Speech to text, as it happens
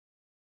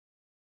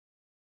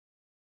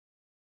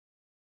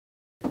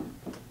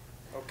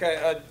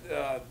Okay,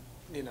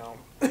 you know,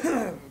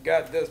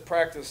 got this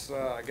practice.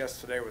 I guess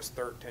today was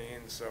 13,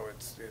 so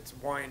it's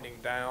winding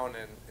down,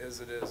 and as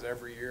it is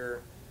every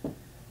year,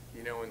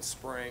 you know, in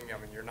spring.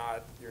 I mean, you're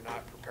not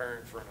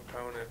preparing for an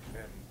opponent,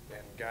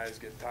 and guys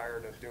get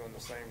tired of doing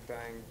the same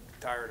thing,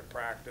 tired of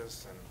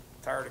practice, and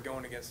tired of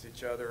going against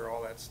each other,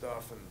 all that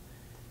stuff, and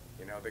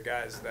you know, the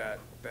guys that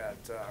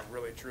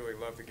really truly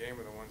love the game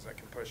are the ones that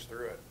can push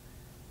through it.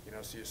 You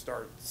know, so you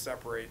start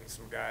separating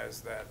some guys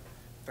that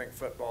think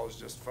football is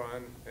just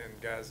fun and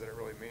guys that it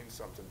really means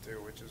something to,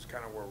 which is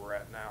kind of where we're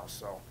at now.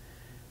 So,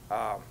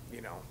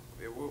 you know,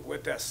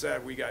 with that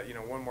said, we got, you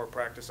know, one more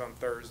practice on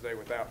Thursday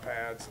without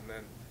pads, and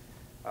then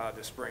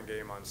the spring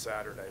game on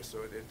Saturday. So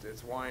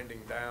it's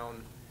winding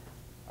down.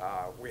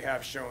 We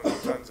have shown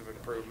tons of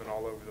improvement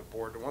all over the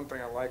board. The one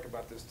thing I like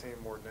about this team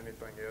more than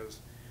anything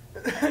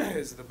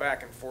is the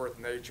back and forth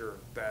nature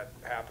that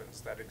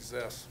happens, that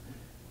exists.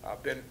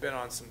 Been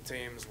on some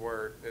teams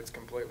where it's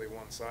completely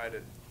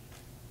one-sided,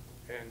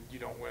 and you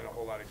don't win a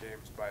whole lot of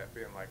games by it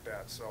being like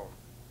that. So,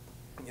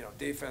 you know,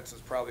 defense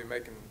is probably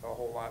making a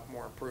whole lot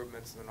more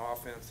improvements than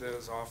offense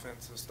is.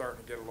 Offense is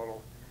starting to get a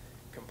little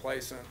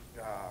complacent.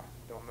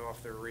 Don't know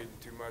if they're reading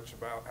too much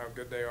about how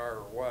good they are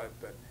or what,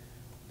 but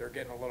they're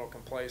getting a little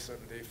complacent,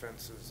 and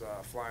defense is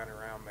flying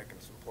around making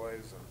some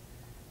plays,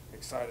 and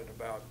excited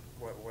about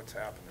what's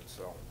happening.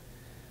 So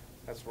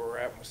that's where we're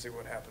at, and we'll see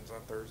what happens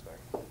on Thursday.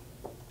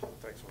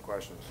 Take some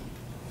questions.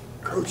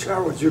 Coach,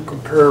 how would you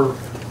compare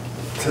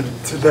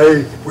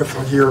today with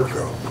a year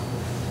ago?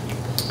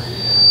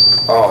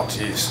 Oh,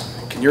 geez.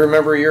 Can you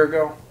remember a year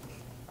ago?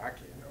 I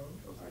can't.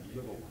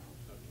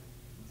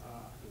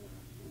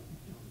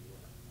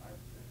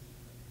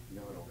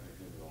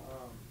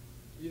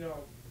 You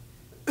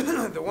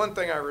know, the one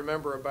thing I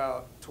remember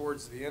about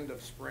towards the end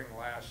of spring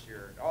last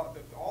year, all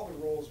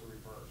the roles were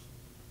reversed.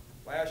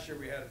 Last year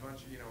we had a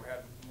bunch of, you know,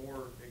 had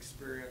more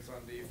experience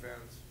on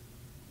defense.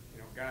 You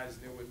know, guys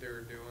knew what they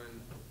were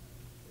doing.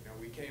 You know,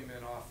 we came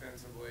in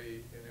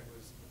offensively, and it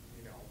was,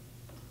 you know,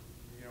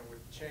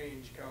 with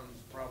change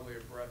comes probably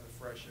a breath of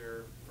fresh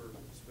air for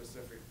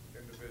specific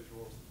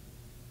individuals.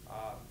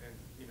 And,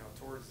 you know,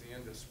 towards the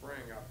end of spring,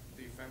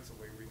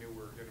 defensively, we knew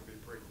we were going to be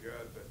pretty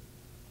good, but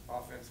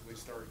offensively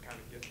started kind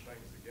of getting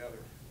things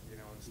together, you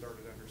know, and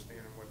started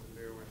understanding what to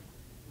do,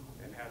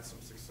 and had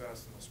some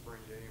success in the spring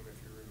game, if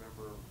you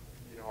remember,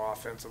 you know,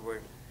 offensively.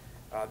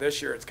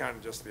 This year it's kind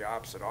of just the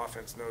opposite.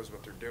 Offense knows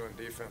what they're doing.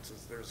 Defense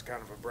is, there's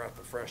kind of a breath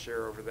of fresh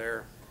air over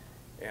there,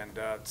 and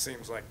it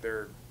seems like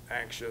they're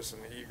anxious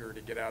and eager to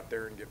get out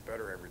there and get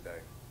better every day.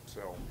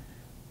 So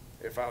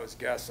if I was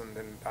guessing,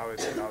 then I would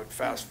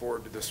fast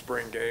forward to the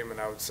spring game, and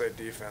I would say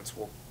defense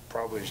will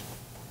probably,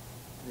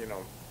 you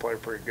know, play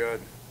pretty good,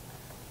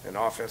 and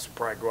offense will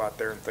probably go out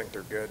there and think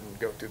they're good and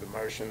go through the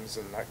motions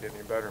and not get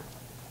any better.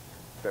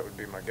 That would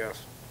be my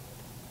guess.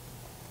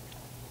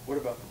 What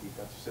about the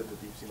defense? You said that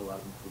you've seen a lot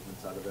of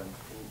improvements out of them.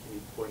 Can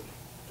you point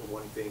to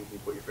one thing? Can you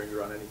put your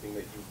finger on anything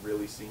that you've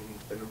really seen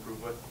them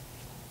improve with?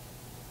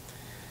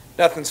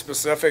 Nothing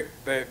specific.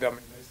 I mean, they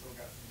still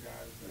got some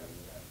guys that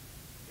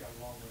got a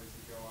long ways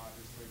to go,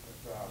 obviously.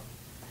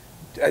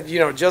 But you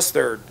know, just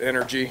their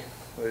energy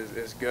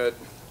is good.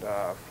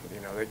 You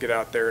know, they get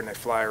out there and they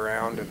fly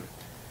around, and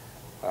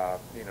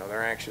you know,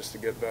 they're anxious to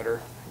get better.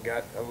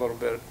 Got a little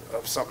bit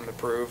of something to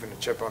prove and a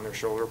chip on their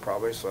shoulder,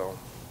 probably. So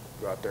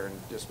go out there and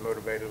just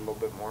motivate it a little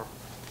bit more.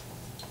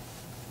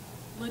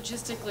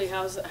 Logistically,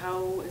 how is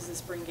the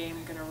spring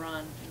game going to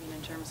run? I mean,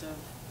 in terms of,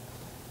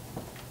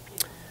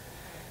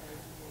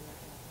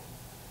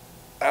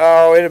 you know,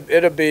 oh,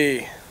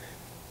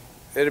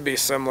 it'll be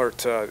similar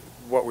to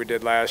what we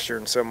did last year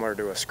and similar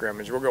to a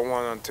scrimmage. We'll go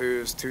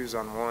 1-on-2s,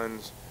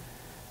 2s-on-1s.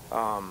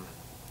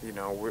 You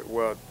know,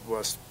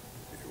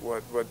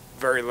 with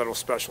very little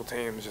special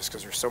teams, just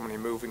because there's so many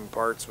moving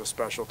parts with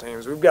special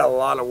teams. We've got a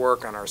lot of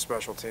work on our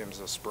special teams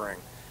this spring.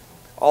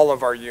 All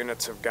of our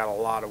units have got a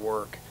lot of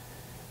work,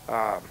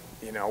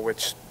 you know,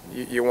 which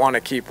you want to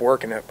keep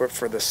working it, but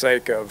for the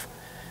sake of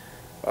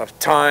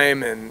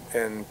time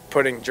and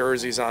putting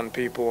jerseys on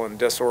people and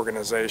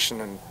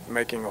disorganization and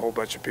making a whole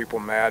bunch of people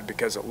mad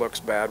because it looks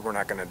bad, we're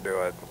not going to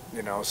do it,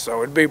 you know.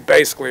 So it'd be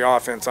basically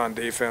offense on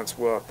defense.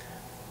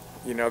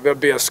 You know, there'll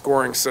be a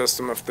scoring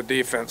system. If the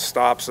defense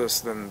stops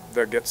us, then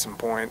they'll get some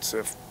points.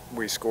 If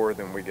we score,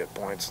 then we get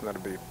points, and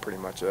that'll be pretty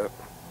much it.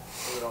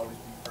 Will it always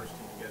be first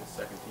team against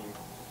second team?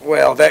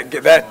 Well,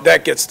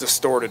 that gets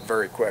distorted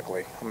very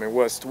quickly. I mean,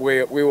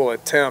 we will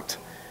attempt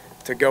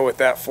to go with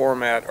that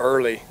format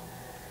early,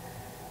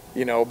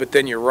 you know, but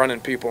then you're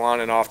running people on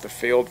and off the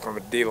field from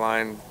a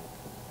D-line,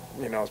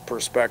 you know,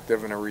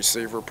 perspective and a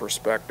receiver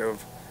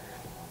perspective.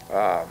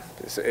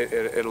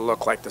 It'll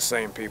look like the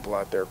same people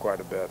out there quite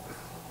a bit.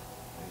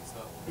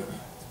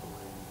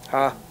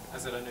 Huh? I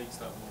said, I know you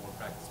still have more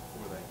practice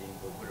before that game,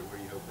 but what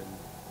are you hoping,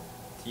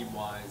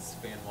 team-wise,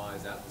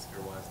 fan-wise,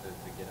 atmosphere-wise, to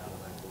get out of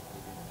that game?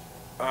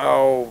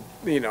 Oh,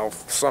 you know,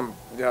 some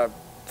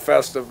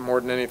festive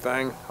more than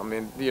anything. I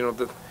mean, you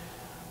know,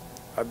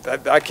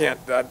 I can't.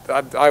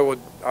 I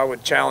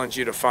would challenge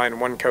you to find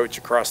one coach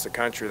across the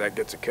country that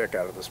gets a kick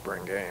out of the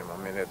spring game. I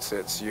mean,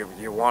 it's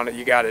you want it.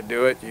 You got to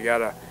do it.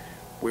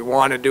 We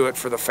want to do it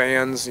for the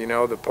fans. You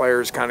know, the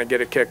players kind of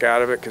get a kick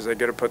out of it because they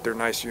get to put their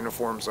nice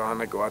uniforms on.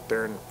 They go out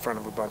there in front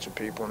of a bunch of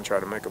people and try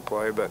to make a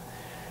play. But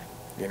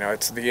you know,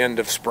 it's the end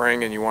of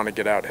spring, and you want to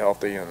get out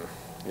healthy, and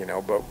you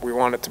know. But we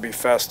want it to be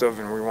festive,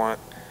 and we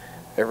want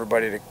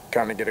everybody to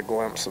kind of get a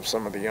glimpse of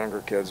some of the younger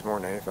kids more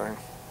than anything.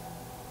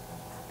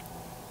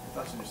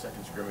 Thoughts on your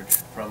second scrimmage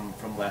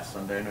from last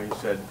Sunday? I know you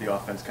said the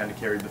offense kind of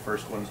carried the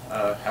first one.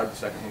 How did the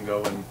second one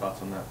go, and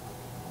thoughts on that?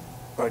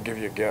 I'll give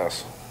you a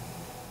guess.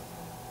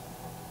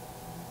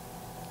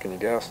 Can you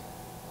guess?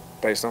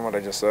 Based on what I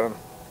just said?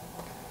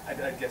 I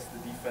guess the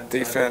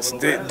defense.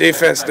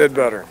 Defense did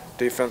better.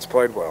 Defense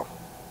played well.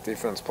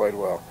 Defense played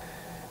well.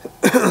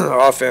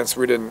 Offense,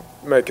 we didn't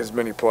make as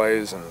many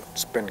plays, and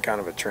it's been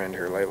kind of a trend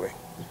here lately.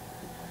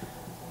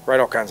 Write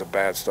all kinds of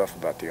bad stuff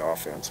about the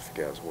offense if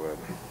you guys would.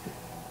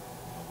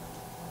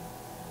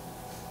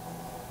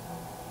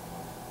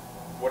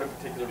 What in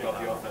particular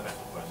about the offense?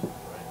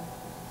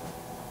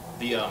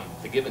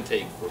 The give and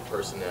take for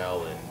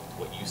personnel and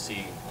what you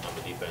see on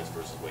the defense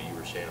versus what you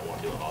were saying I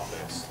want to do on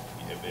offense.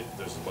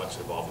 There's as much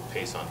involved with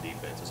pace on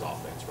defense as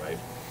offense, right?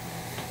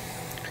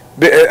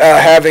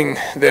 Having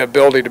the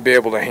ability to be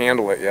able to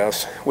handle it,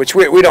 yes. Which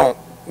we don't,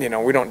 you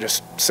know, we don't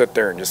just sit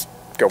there and just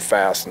go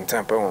fast and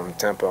tempo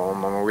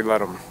them. I mean, we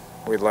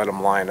let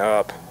them line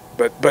up,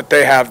 but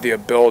they have the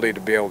ability to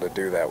be able to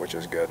do that, which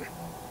is good. You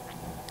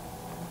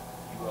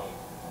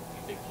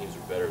think teams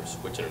are better at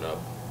switching it up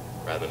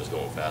rather than just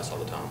going fast all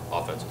the time?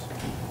 Offenses.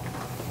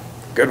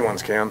 Good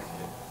ones can.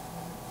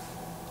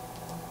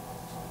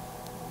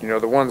 You know,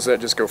 the ones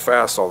that just go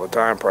fast all the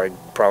time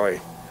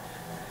probably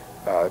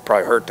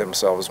hurt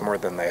themselves more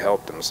than they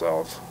help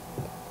themselves.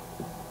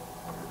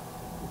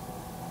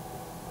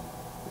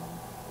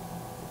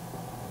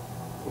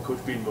 Well, Coach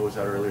Beatonville was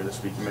out earlier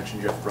this week. You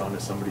mentioned Jeff Braun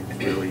as somebody who's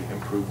really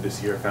improved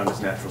this year, found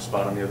his natural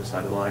spot on the other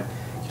side of the line.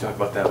 Can you talk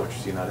about that, what you're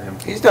seeing out of him?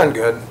 He's done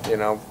good. You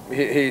know,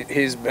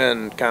 he's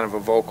been kind of a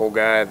vocal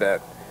guy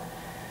that,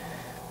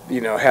 you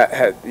know,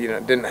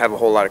 didn't have a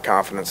whole lot of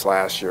confidence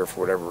last year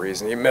for whatever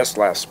reason. He missed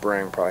last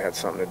spring, probably had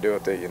something to do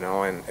with it, you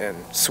know,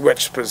 and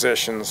switched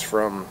positions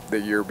from the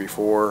year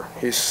before.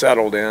 He's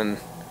settled in,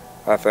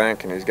 I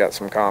think, and he's got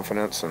some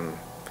confidence, and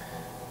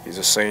he's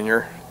a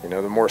senior. You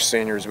know, the more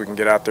seniors we can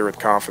get out there with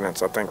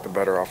confidence, I think the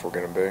better off we're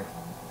going to be.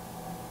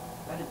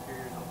 That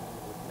interior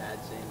with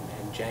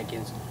Madsen and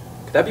Jenkins,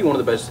 could that be one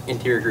of the best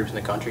interior groups in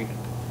the country?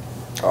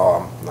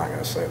 Oh, I'm not going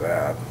to say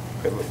that.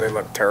 They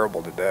look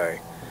terrible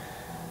today.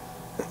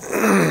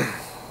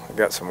 I've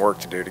got some work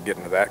to do to get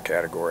into that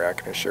category, I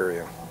can assure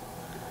you.